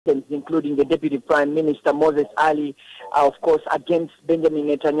including the Deputy Prime Minister Moses Ali, of course, against Benjamin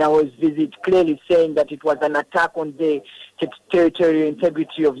Netanyahu's visit, clearly saying that it was an attack on the territorial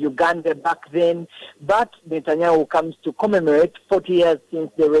integrity of Uganda back then. But Netanyahu comes to commemorate 40 years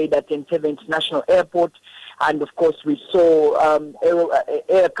since the raid at Entebbe International Airport. And of course, we saw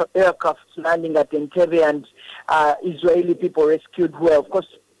aircraft landing at Entebbe and Israeli people rescued who were, of course,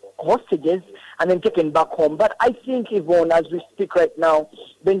 hostages and then taken back home. But I think, Yvonne, as we speak right now,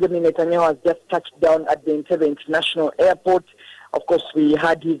 Benjamin Netanyahu has just touched down at the Entebbe International Airport. Of course, we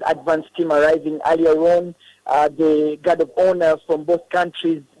had his advance team arriving earlier on. The guard of honor from both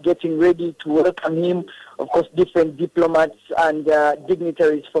countries getting ready to welcome him. Of course, different diplomats and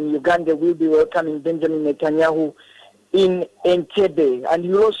dignitaries from Uganda will be welcoming Benjamin Netanyahu in Entebbe. And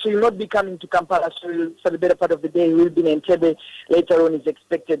you'll not be coming to Kampala, so for the better part of the day, he will be in Entebbe. Later on, he's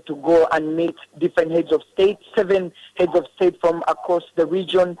expected to go and meet different heads of state, 7 heads of state from across the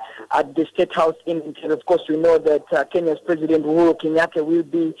region at the State House in Entebbe. Of course, we know that Kenya's President Uhuru Kenyatta will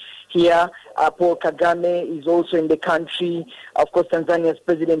be here. Paul Kagame is also in the country. Of course, Tanzania's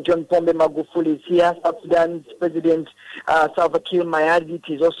President John Pombe Magufuli is here. South Sudan's President Salva Kiir Mayardit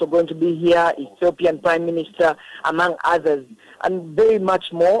is also going to be here. Ethiopian Prime Minister, among others. And very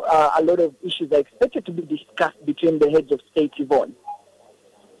much more. A lot of issues are expected to be discussed between the heads of state, Yvonne.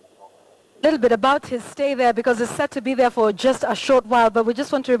 A little bit about his stay there, because it's set to be there for just a short while, but we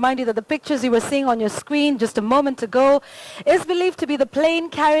just want to remind you that the pictures you were seeing on your screen just a moment ago is believed to be the plane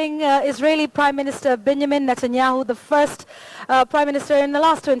carrying Israeli Prime Minister Benjamin Netanyahu, the first Prime Minister in the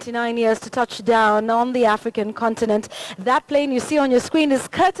last 29 years to touch down on the African continent. That plane you see on your screen is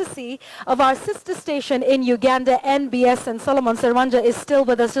courtesy of our sister station in Uganda, NBS, and Solomon Serwanja is still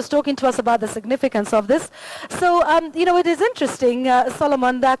with us, just talking to us about the significance of this. So, it is interesting,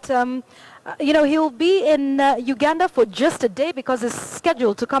 Solomon, that he'll be in Uganda for just a day because he's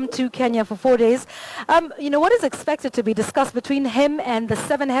scheduled to come to Kenya for 4 days. What is expected to be discussed between him and the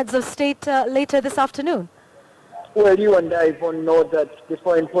 7 heads of state later this afternoon? Well, you and I even know that the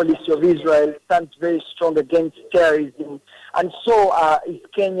foreign policy of Israel stands very strong against terrorism. And so is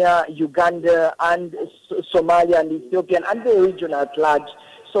Kenya, Uganda, and Somalia, and Ethiopia, and the region at large.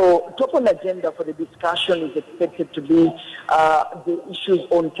 So top on the agenda for the discussion is expected to be the issues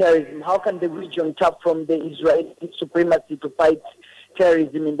on terrorism. How can the region tap from the Israeli supremacy to fight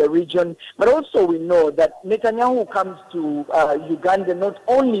terrorism in the region? But also we know that Netanyahu comes to Uganda not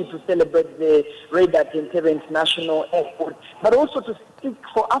only to celebrate the raid at Entebbe International Airport, but also to speak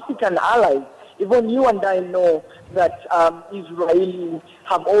for African allies. Even you and I know that Israelis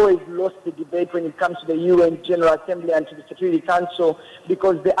have always lost the debate when it comes to the UN General Assembly and to the Security Council,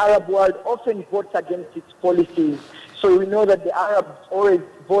 because the Arab world often votes against its policies. So we know that the Arabs always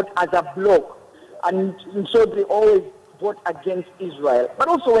vote as a bloc, and so they always vote against Israel. But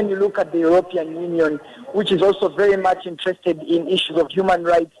also when you look at the European Union, which is also very much interested in issues of human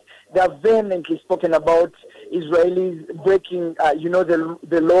rights, they have vehemently spoken about Israelis breaking,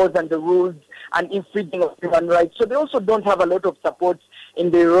 the laws and the rules and infringing of human rights. So they also don't have a lot of support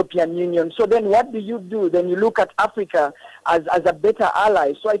in the European Union. So then what do? Then you look at Africa as a better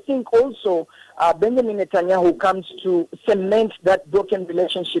ally. So I think also Benjamin Netanyahu comes to cement that broken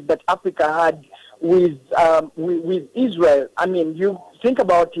relationship that Africa had with Israel. I mean, you think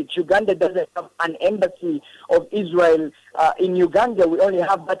about it, Uganda doesn't have an embassy of Israel in Uganda. We only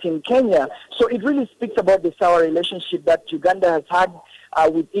have that in Kenya. So it really speaks about the sour relationship that Uganda has had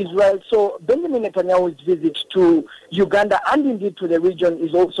with Israel. So Benjamin Netanyahu's visit to Uganda and indeed to the region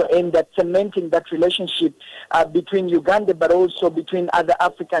is also aimed at cementing that relationship between Uganda but also between other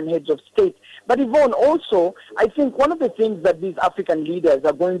African heads of state. But Yvonne, also, I think one of the things that these African leaders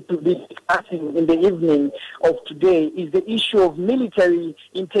are going to be discussing in the evening of today is the issue of military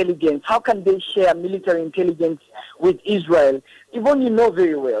intelligence. How can they share military intelligence with Israel? Yvonne, you know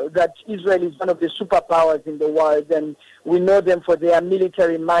very well that Israel is one of the superpowers in the world, and we know them for their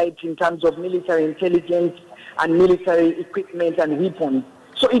military might in terms of military intelligence and military equipment and weapons.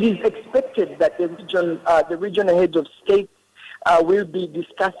 So it is expected that the regional heads of state will be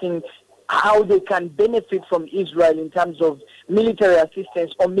discussing how they can benefit from Israel in terms of military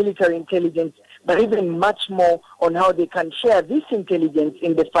assistance or military intelligence, but even much more on how they can share this intelligence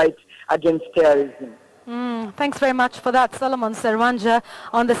in the fight against terrorism. Thanks very much for that, Solomon Serwanja,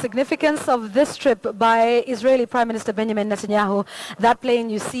 on the significance of this trip by Israeli Prime Minister Benjamin Netanyahu. That plane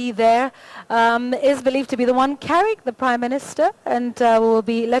you see there is believed to be the one carrying the Prime Minister, and we'll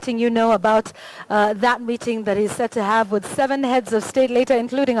be letting you know about that meeting that he's set to have with 7 heads of state later,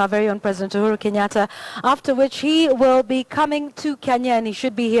 including our very own President Uhuru Kenyatta, after which he will be coming to Kenya, and he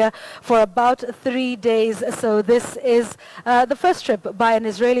should be here for about 3 days. So this is the first trip by an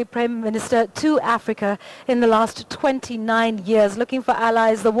Israeli Prime Minister to Africa in the last 29 years. Looking for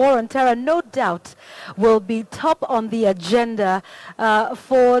allies, the war on terror no doubt will be top on the agenda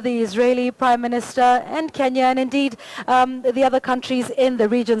for the Israeli Prime Minister and Kenya, and indeed the other countries in the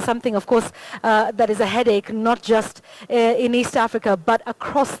region, something of course that is a headache not just in East Africa but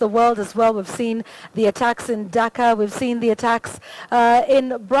across the world as well. We've seen the attacks in Dhaka, we've seen the attacks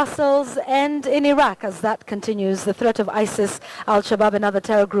in Brussels and in Iraq as that continues, the threat of ISIS, Al-Shabaab and other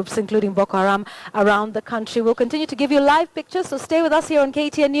terror groups including Boko Haram around the country. We'll continue to give you live pictures, so stay with us here on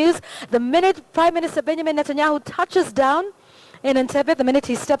KTN News. The minute Prime Minister Benjamin Netanyahu touches down in Entebbe, the minute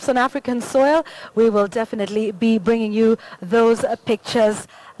he steps on African soil, we will definitely be bringing you those pictures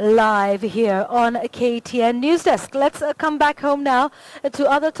live here on KTN News Desk. Let's come back home now to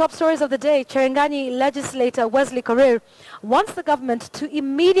other top stories of the day. Cherangani legislator Wesley Korir wants the government to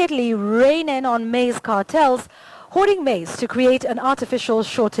immediately rein in on maize cartels hoarding maize to create an artificial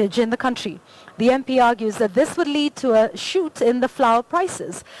shortage in the country. The MP argues that this would lead to a shoot in the flour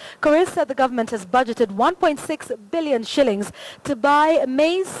prices. Korir said the government has budgeted 1.6 billion shillings to buy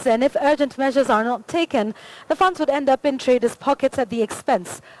maize, and if urgent measures are not taken, the funds would end up in traders' pockets at the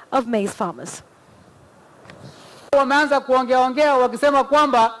expense of maize farmers. Wameanza kuongea wakisema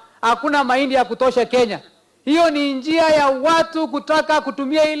kwamba hakuna mahindi ya kutosha Kenya. Hiyo ni njia ya watu kutaka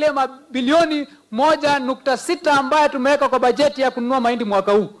kutumia ile mabilioni 1.6 ambayo tumeweka kwa bajeti ya kununua mahindi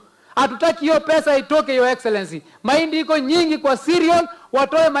mwaka huu. Hatutaki hiyo pesa itoke, Your Excellency. Mahindi iko nyingi kwa cereal,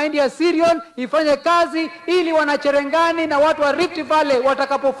 watoe mahindi ya cereal ifanye kazi ili wanacherengani na watu wa Rift Valley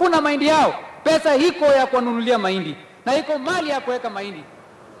watakapofuna mahindi yao, pesa hiko ya kununulia mahindi na iko mali ya kuweka mahindi.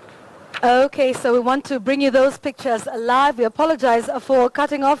 Okay, so we want to bring you those pictures live. We apologize for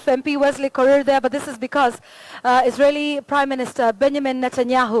cutting off MP Wesley Korir there, but this is because Israeli Prime Minister Benjamin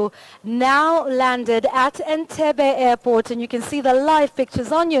Netanyahu now landed at Entebbe Airport, and you can see the live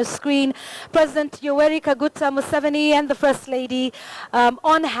pictures on your screen. President Yoweri Kaguta Museveni and the First Lady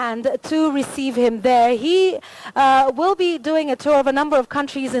on hand to receive him there. He will be doing a tour of a number of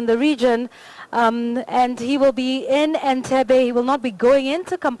countries in the region. And he will be in Entebbe. He will not be going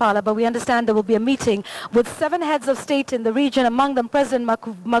into Kampala, but we understand there will be a meeting with 7 heads of state in the region, among them President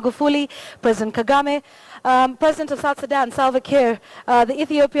Magufuli, President Kagame, President of South Sudan, Salva Kiir, the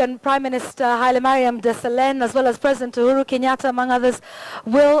Ethiopian Prime Minister Haile Mariam Desalegn, as well as President Uhuru Kenyatta, among others,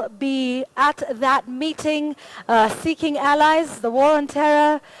 will be at that meeting seeking allies, the war on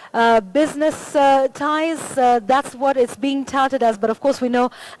terror, business ties. That's what it's being touted as, but of course we know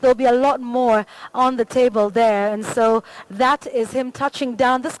there will be a lot more on the table there, and so that is him touching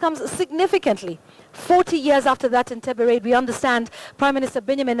down. This comes significantly 40 years after that Entebbe raid. We understand Prime Minister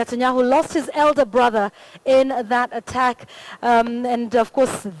Benjamin Netanyahu lost his elder brother in that attack, and of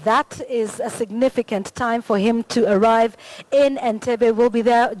course that is a significant time for him to arrive in Entebbe. We'll be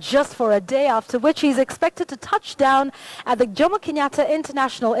there just for a day, after which he's expected to touch down at the Jomo Kenyatta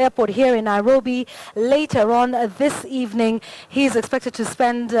International Airport here in Nairobi later on this evening. He's expected to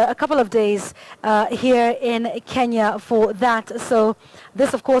spend a couple of days here in Kenya for that. So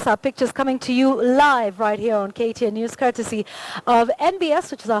this, of course, are pictures coming to you live right here on KTN News, courtesy of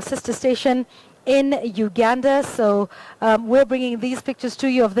NBS, which is our sister station in Uganda. So we're bringing these pictures to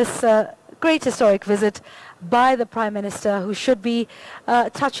you of this great historic visit by the Prime Minister, who should be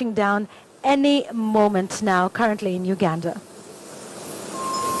touching down any moment now, currently in Uganda.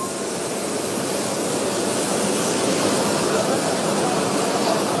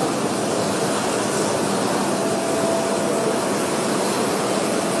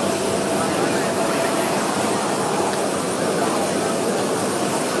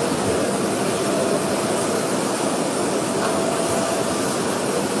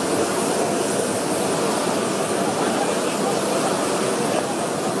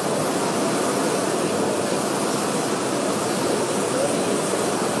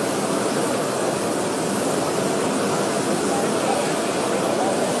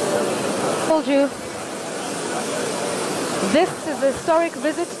 You. This is a historic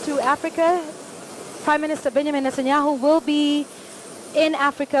visit to Africa. Prime Minister Benjamin Netanyahu will be in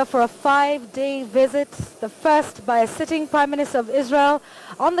Africa for a 5-day visit, the first by a sitting Prime Minister of Israel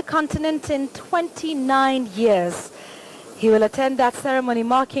on the continent in 29 years. He will attend that ceremony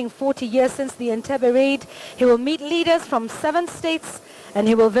marking 40 years since the Entebbe raid. He will meet leaders from 7 states and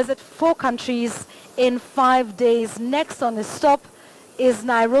he will visit 4 countries in 5 days. Next on his stop is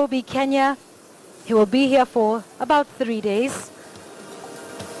Nairobi, Kenya. He will be here for about 3 days.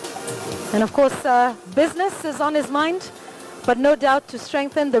 And of course, business is on his mind, but no doubt to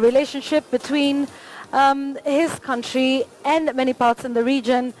strengthen the relationship between his country and many parts in the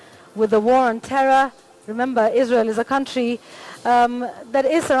region with the war on terror. Remember, Israel is a country that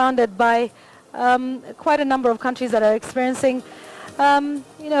is surrounded by quite a number of countries that are experiencing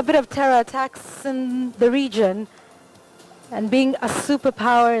a bit of terror attacks in the region, and being a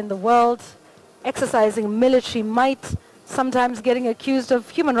superpower in the world, exercising military might, sometimes getting accused of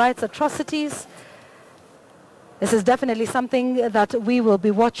human rights atrocities. This is definitely something that we will be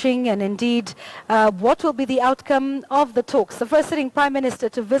watching, and indeed what will be the outcome of the talks. The first sitting Prime Minister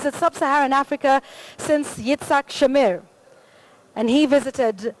to visit Sub-Saharan Africa since Yitzhak Shamir. And he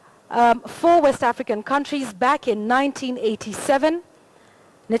visited 4 West African countries back in 1987.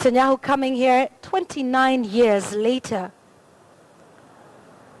 Netanyahu coming here 29 years later.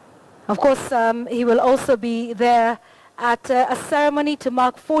 Of course, he will also be there at a ceremony to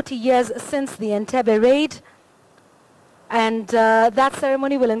mark 40 years since the Entebbe raid. And that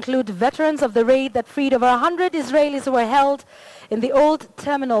ceremony will include veterans of the raid that freed over 100 Israelis who were held in the old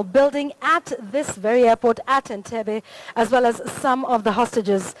terminal building at this very airport at Entebbe, as well as some of the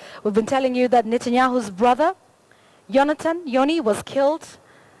hostages. We've been telling you that Netanyahu's brother, Yoni, was killed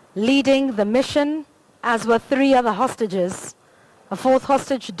leading the mission, as were 3 other hostages. A 4th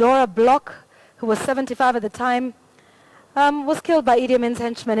hostage, Dora Bloch, who was 75 at the time, was killed by Idi Amin's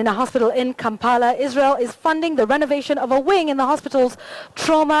henchmen in a hospital in Kampala. Israel is funding the renovation of a wing in the hospital's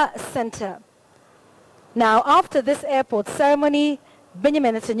trauma center. Now, after this airport ceremony,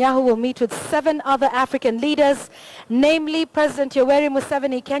 Benjamin Netanyahu will meet with 7 other African leaders, namely President Yoweri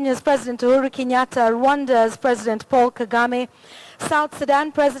Museveni, Kenya's President Uhuru Kenyatta, Rwanda's President Paul Kagame, South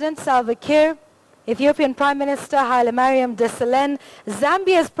Sudan President Salva Kiir, Ethiopian Prime Minister Haile Mariam Desalegn.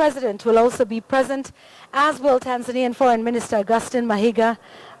 Zambia's president will also be present, as will Tanzanian Foreign Minister Augustine Mahiga.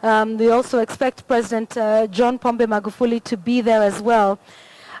 We also expect President John Pombe Magufuli to be there as well.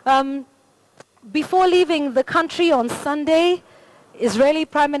 Before leaving the country on Sunday, Israeli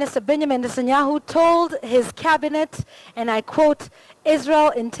Prime Minister Benjamin Netanyahu told his cabinet, and I quote, "Israel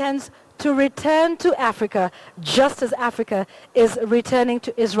intends to return to Africa, just as Africa is returning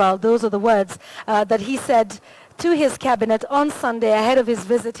to Israel." Those are the words that he said to his cabinet on Sunday ahead of his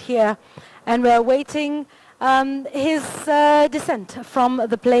visit here. And we're awaiting his descent from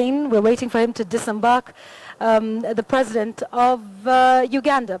the plane. We're waiting for him to disembark. The president of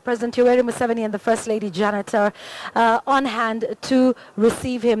Uganda, President Yoweri Museveni, and the First Lady Janet are on hand to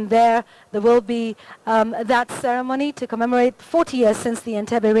receive him there. There will be that ceremony to commemorate 40 years since the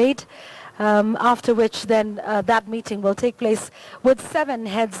Entebbe raid, after which then that meeting will take place with 7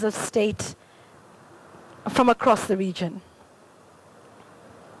 heads of state from across the region.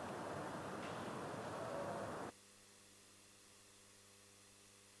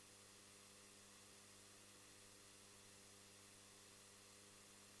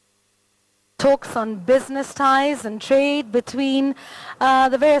 Talks on business ties and trade between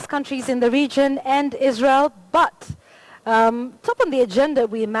the various countries in the region and Israel, but top on the agenda,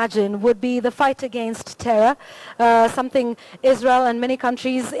 we imagine, would be the fight against terror, something Israel and many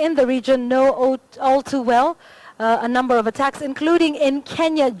countries in the region know all too well. A number of attacks, including in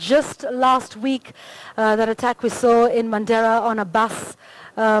Kenya just last week, that attack we saw in Mandera on a bus,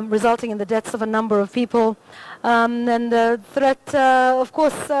 resulting in the deaths of a number of people. And the threat, of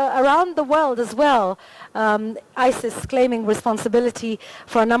course, around the world as well. ISIS claiming responsibility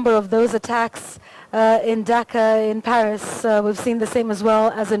for a number of those attacks in Dhaka, in Paris. We've seen the same as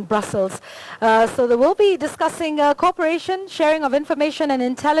well as in Brussels. So they will be discussing cooperation, sharing of information and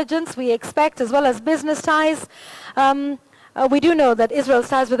intelligence, we expect, as well as business ties. We do know that Israel's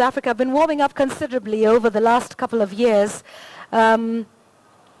ties with Africa have been warming up considerably over the last couple of years.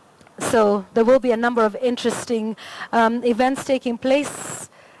 So there will be a number of interesting events taking place.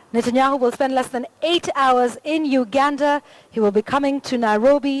 Netanyahu will spend less than 8 hours in Uganda. He will be coming to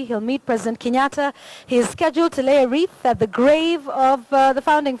Nairobi. He'll meet President Kenyatta. He is scheduled to lay a wreath at the grave of the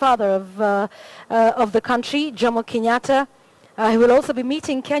founding father of the country, Jomo Kenyatta. He will also be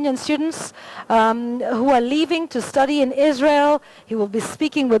meeting Kenyan students who are leaving to study in Israel. He will be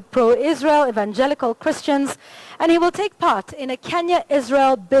speaking with pro-Israel evangelical Christians, and he will take part in a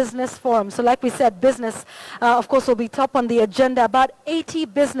Kenya-Israel business forum. So like we said, business, of course, will be top on the agenda. About 80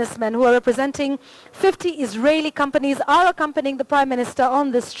 businessmen who are representing 50 Israeli companies are accompanying the Prime Minister on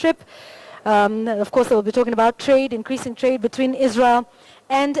this trip. Of course, they will be talking about trade, increasing trade between Israel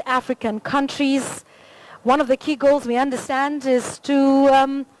and African countries. One of the key goals, we understand, is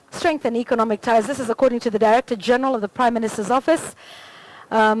to strengthen economic ties. This is according to the Director General of the Prime Minister's Office.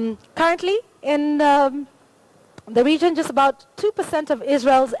 Currently, in the region, just about 2% of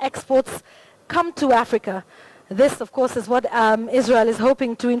Israel's exports come to Africa. This, of course, is what Israel is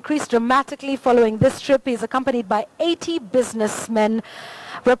hoping to increase dramatically following this trip. He's accompanied by 80 businessmen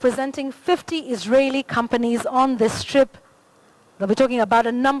representing 50 Israeli companies on this trip. They'll be talking about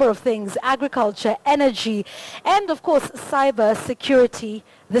a number of things: agriculture, energy, and of course cyber security.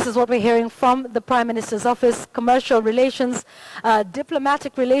 This is what we're hearing from the Prime Minister's Office. Commercial relations,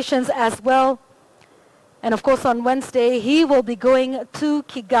 diplomatic relations as well. And of course on Wednesday he will be going to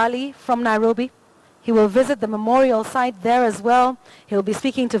Kigali from Nairobi. He will visit the memorial site there as well. He'll be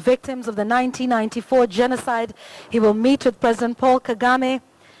speaking to victims of the 1994 genocide. He will meet with President Paul Kagame.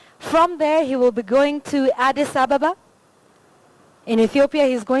 From there he will be going to Addis Ababa. In Ethiopia,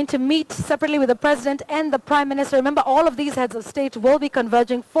 he's going to meet separately with the President and the Prime Minister. Remember, all of these heads of state will be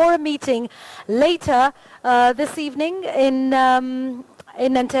converging for a meeting later this evening in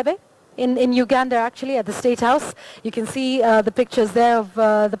Entebbe, in Uganda, actually, at the State House. You can see the pictures there of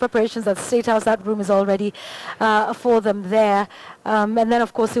the preparations at the State House. That room is already for them there. And then,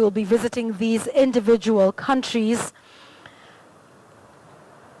 of course, he will be visiting these individual countries.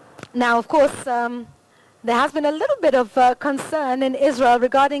 Now, of course, there has been a little bit of concern in Israel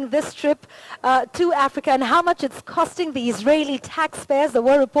regarding this trip to Africa and how much it's costing the Israeli taxpayers. There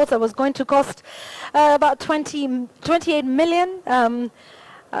were reports that it was going to cost about 28 million.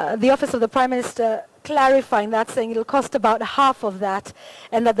 The Office of the Prime Minister clarifying that, saying it'll cost about half of that,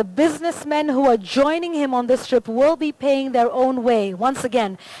 and that the businessmen who are joining him on this trip will be paying their own way. Once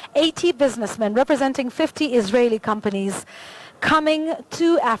again, 80 businessmen representing 50 Israeli companies coming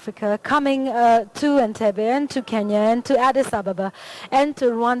to Africa, coming to Entebbe and to Kenya and to Addis Ababa and to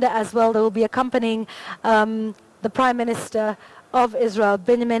Rwanda as well. They will be accompanying the Prime Minister of Israel,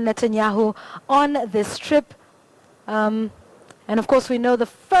 Benjamin Netanyahu, on this trip. And of course we know the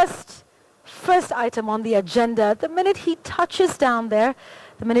first item on the agenda, the minute he touches down there,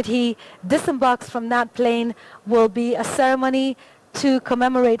 the minute he disembarks from that plane, will be a ceremony to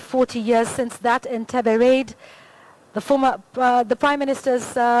commemorate 40 years since that Entebbe raid. The Prime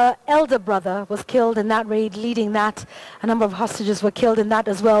Minister's elder brother was killed in that raid, leading that. A number of hostages were killed in that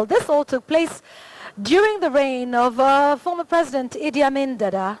as well. This all took place during the reign of former President Idi Amin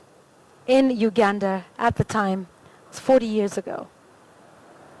Dada in Uganda at the time. It was 40 years ago.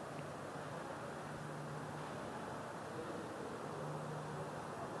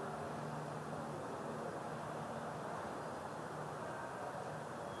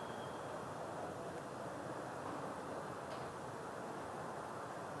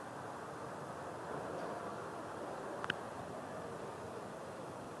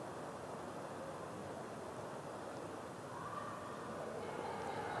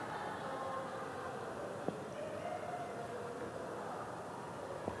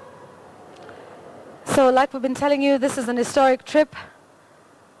 So like we've been telling you, this is an historic trip.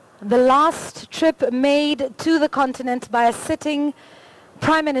 The last trip made to the continent by a sitting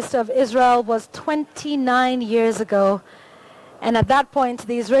Prime Minister of Israel was 29 years ago. And at that point,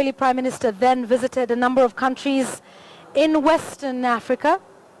 the Israeli Prime Minister then visited a number of countries in Western Africa.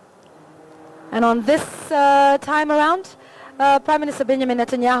 And on this time around, Prime Minister Benjamin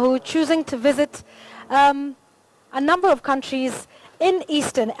Netanyahu choosing to visit a number of countries in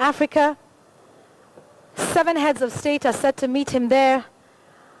Eastern Africa. 7 heads of state are set to meet him there.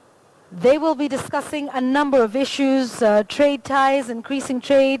 They will be discussing a number of issues, trade ties, increasing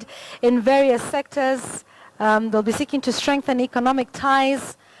trade in various sectors. They'll be seeking to strengthen economic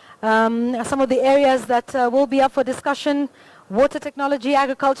ties. Some of the areas that will be up for discussion: water technology,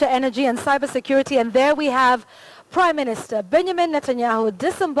 agriculture, energy, and cybersecurity. And there we have Prime Minister Benjamin Netanyahu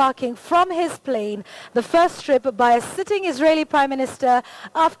disembarking from his plane, the first trip by a sitting Israeli Prime Minister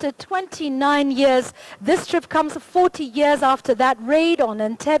after 29 years. This trip comes 40 years after that raid on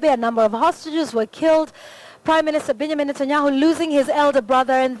Entebbe. A number of hostages were killed. Prime Minister Benjamin Netanyahu losing his elder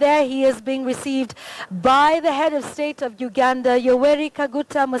brother, and there he is being received by the head of state of Uganda, Yoweri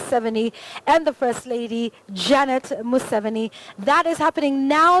Kaguta Museveni, and the First Lady, Janet Museveni. That is happening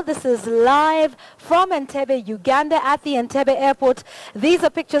now. This is live from Entebbe, Uganda, at the Entebbe airport. These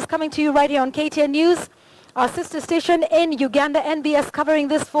are pictures coming to you right here on KTN News. Our sister station in Uganda, NBS, covering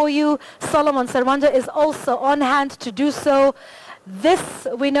this for you. Solomon Serwanja is also on hand to do so. This,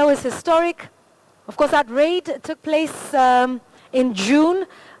 we know, is historic. Of course, that raid took place in June,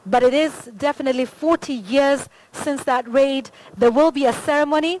 but it is definitely 40 years since that raid. There will be a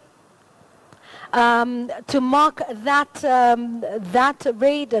ceremony to mark that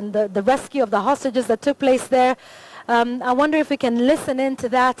raid and the rescue of the hostages that took place there. I wonder if we can listen into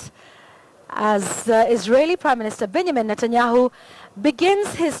that as Israeli Prime Minister Benjamin Netanyahu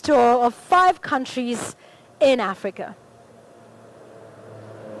begins his tour of 5 countries in Africa.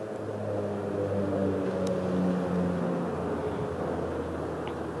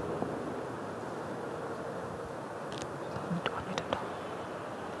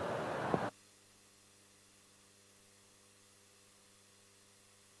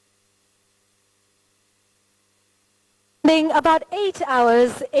 About 8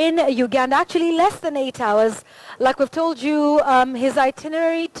 hours in Uganda, actually less than 8 hours. Like we've told you, his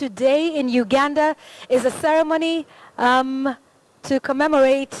itinerary today in Uganda is a ceremony to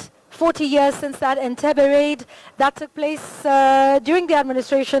commemorate 40 years since that Entebbe raid that took place during the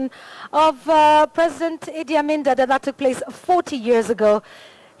administration of President Idi Amin Dada. That took place 40 years ago.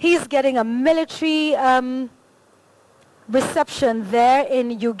 He's getting a military reception there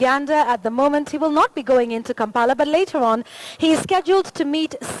in Uganda at the moment. He will not be going into Kampala, but later on he is scheduled to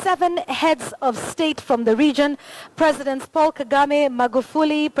meet 7 heads of state from the region. Presidents Paul Kagame,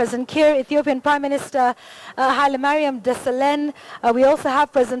 Magufuli, President Kiir, Ethiopian Prime Minister Haile Mariam Desalegn. We also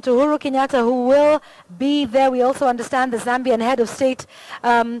have President Uhuru Kenyatta, who will be there. We also understand the Zambian head of state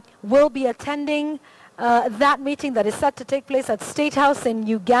will be attending that meeting that is set to take place at State House in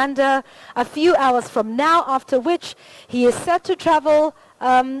Uganda a few hours from now, after which he is set to travel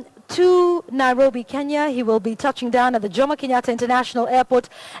to Nairobi, Kenya. He will be touching down at the Jomo Kenyatta International Airport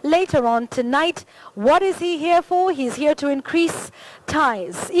later on tonight. What is he here for? He's here to increase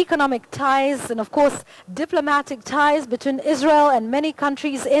ties, economic ties, and of course diplomatic ties between Israel and many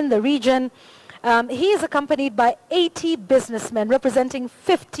countries in the region. He is accompanied by 80 businessmen representing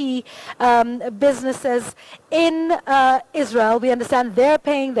 50 businesses in Israel. We understand they're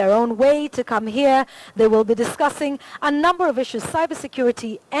paying their own way to come here. They will be discussing a number of issues: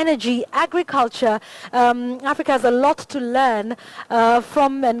 cybersecurity, energy, agriculture. Africa has a lot to learn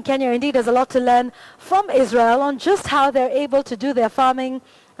from, and Kenya indeed has a lot to learn from Israel on just how they're able to do their farming.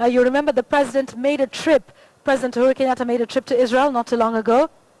 You remember the President Uhuru Kenyatta made a trip to Israel not too long ago.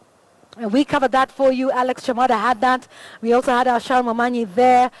 We covered that for you. Alex Chamada had that. We also had Ashar Momanyi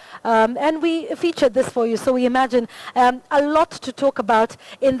there, and we featured this for you. So we imagine a lot to talk about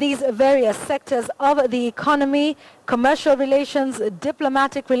in these various sectors of the economy, commercial relations,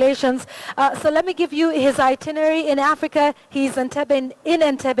 diplomatic relations. So let me give you his itinerary in Africa. He's in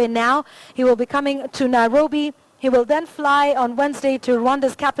Entebbe now. He will be coming to Nairobi. He will then fly on Wednesday to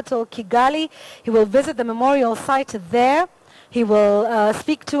Rwanda's capital, Kigali. He will visit the memorial site there. He will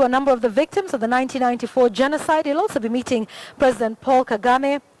speak to a number of the victims of the 1994 genocide. He'll also be meeting President Paul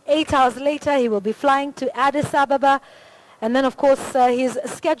Kagame. 8 hours later, he will be flying to Addis Ababa. And then, of course, he's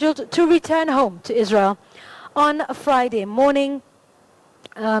scheduled to return home to Israel on Friday morning.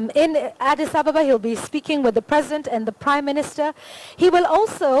 In Addis Ababa, he'll be speaking with the President and the Prime Minister. He will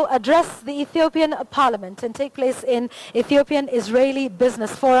also address the Ethiopian Parliament and take place in Ethiopian Israeli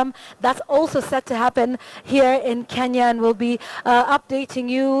Business Forum. That's also set to happen here in Kenya, and we'll be updating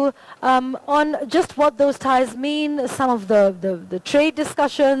you on just what those ties mean, some of the trade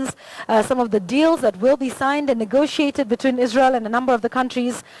discussions, some of the deals that will be signed and negotiated between Israel and a number of the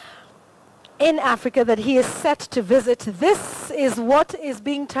countries in Africa that he is set to visit. This is what is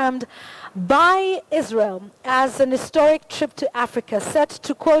being termed by Israel as an historic trip to Africa, set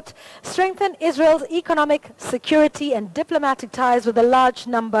to, quote, strengthen Israel's economic, security and diplomatic ties with a large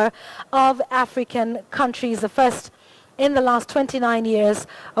number of African countries, the first in the last 29 years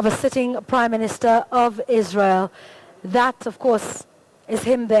of a sitting Prime Minister of Israel. That, of course, is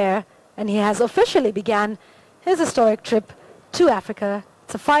him there, and he has officially began his historic trip to Africa.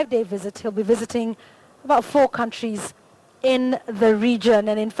 It's a 5-day visit. He'll be visiting about 4 countries in the region.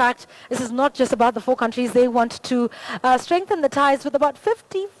 And in fact, this is not just about the 4 countries. They want to strengthen the ties with about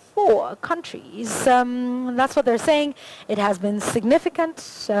 54 countries. That's what they're saying. It has been significant.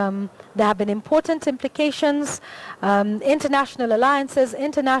 There have been important implications, international alliances,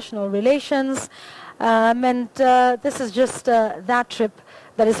 international relations. And this is just that trip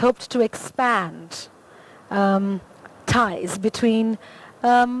that is hoped to expand ties between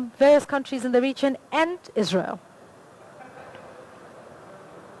various countries in the region and Israel.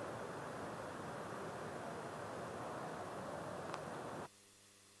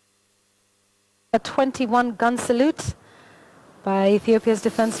 A 21-gun salute by Ethiopia's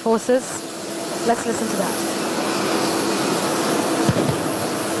defense forces. Let's listen to that.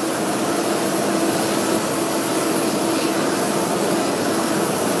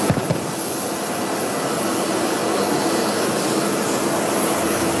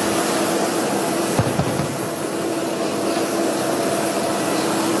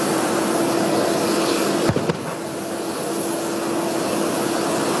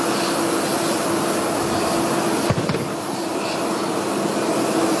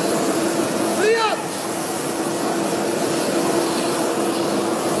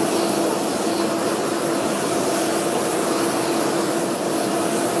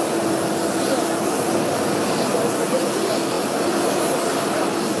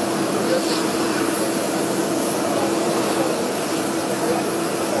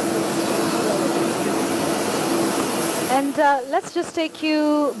 And let's just take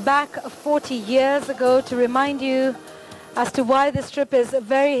you back 40 years ago to remind you as to why this trip is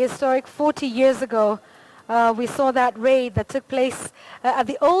very historic. 40 years ago, we saw that raid that took place at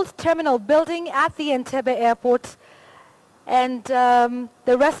the old terminal building at the Entebbe airport. And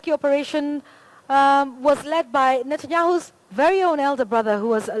the rescue operation was led by Netanyahu's very own elder brother, who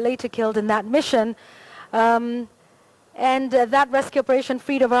was later killed in that mission. And that rescue operation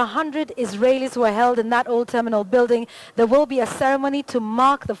freed over 100 Israelis who were held in that old terminal building. There will be a ceremony to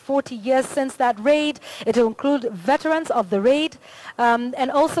mark the 40 years since that raid. It will include veterans of the raid.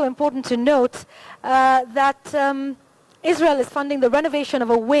 And also important to note that Israel is funding the renovation of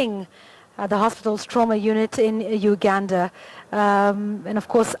a wing at the hospital's trauma unit in Uganda. And of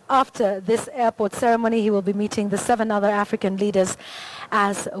course, after this airport ceremony, he will be meeting the 7 other African leaders,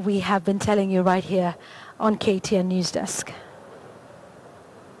 as we have been telling you right here on KTN News Desk.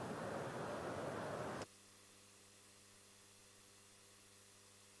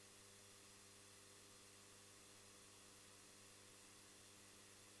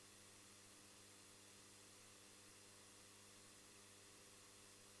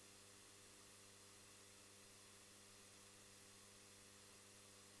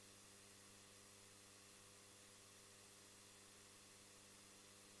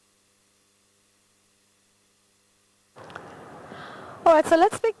 All right, so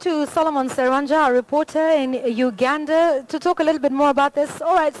let's speak to Solomon Seranja, our reporter in Uganda, to talk a little bit more about this.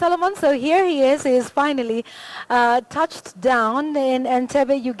 All right, Solomon, so here he is finally touched down in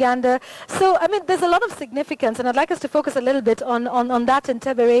Entebbe, Uganda. So, I mean, there's a lot of significance, and I'd like us to focus a little bit on that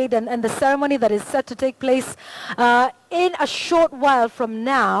Entebbe raid and the ceremony that is set to take place in a short while from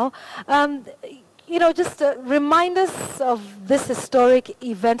now. You know, just remind us of this historic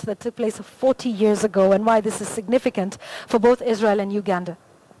event that took place 40 years ago and why this is significant for both Israel and Uganda.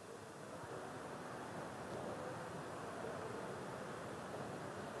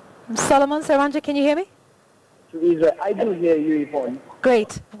 Solomon Seranja, can you hear me? To Israel, I do hear you, Yvonne.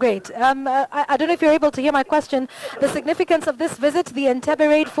 Great, great. I don't know if you're able to hear my question. The significance of this visit, the Entebbe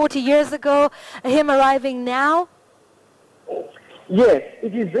raid 40 years ago, him arriving now? Yes,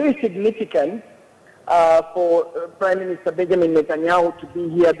 it is very significant for Prime Minister Benjamin Netanyahu to be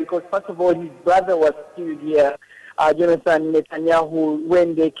here because, first of all, his brother was still here, Jonathan Netanyahu,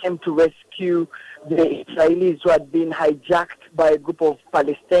 when they came to rescue the Israelis who had been hijacked by a group of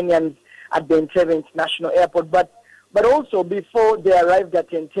Palestinians at the Entebbe International Airport. But also, before they arrived at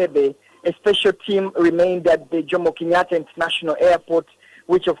Entebbe, a special team remained at the Jomo Kenyatta International Airport,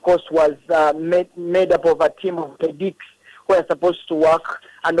 which, of course, was made up of a team of medics who are supposed to work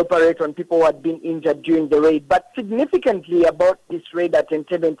and operate on people who had been injured during the raid. But significantly about this raid at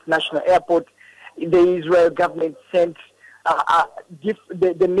Entebbe International Airport, the Israel government sent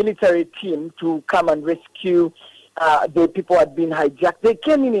the military team to come and rescue the people who had been hijacked. They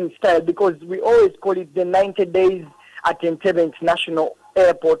came in style because we always call it the 90 days at Entebbe International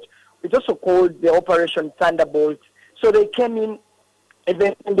Airport. It's also called the Operation Thunderbolt. So they came in and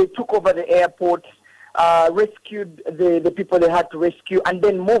then they took over the airport, rescued the people they had to rescue, and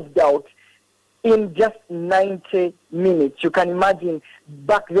then moved out in just 90 minutes. You can imagine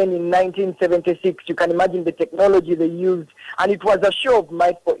back then in 1976, you can imagine the technology they used, and it was a show of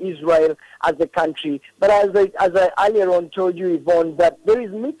might for Israel as a country. But as I earlier on told you, Yvonne, that there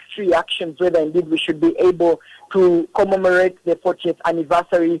is mixed reactions whether indeed we should be able to commemorate the 40th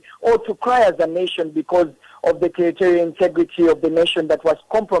anniversary or to cry as a nation because of the territorial integrity of the nation that was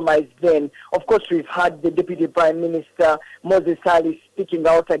compromised then. Of course, we've had the Deputy Prime Minister, Moses Ali, speaking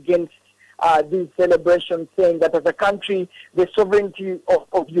out against these celebrations, saying that as a country, the sovereignty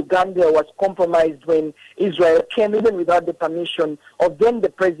of Uganda was compromised when Israel came, even without the permission of then the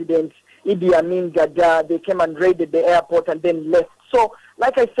President, Idi Amin Dada. They came and raided the airport and then left. So,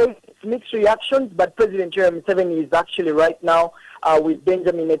 like I said, it's mixed reactions, but President Jeremy Museveni is actually right now with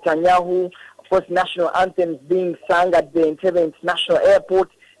Benjamin Netanyahu. Of course, national anthems being sung at the Entebbe International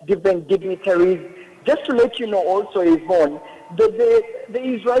Airport, different dignitaries. Just to let you know also, Yvonne, the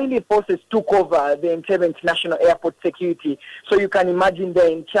Israeli forces took over the Entebbe International Airport security. So you can imagine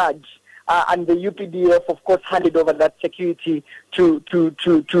they're in charge. And the UPDF, of course, handed over that security to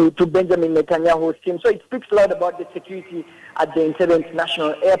Benjamin Netanyahu's team. So it speaks a lot about the security at the Entebbe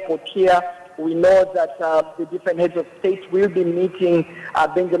International Airport here. We know that the different heads of state will be meeting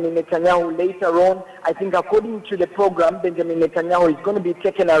Benjamin Netanyahu later on. I think according to the program, Benjamin Netanyahu is going to be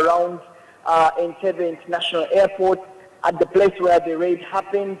taken around Entebbe International Airport at the place where the raid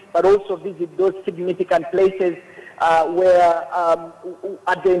happened, but also visit those significant places where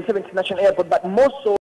at the Entebbe International Airport, but more so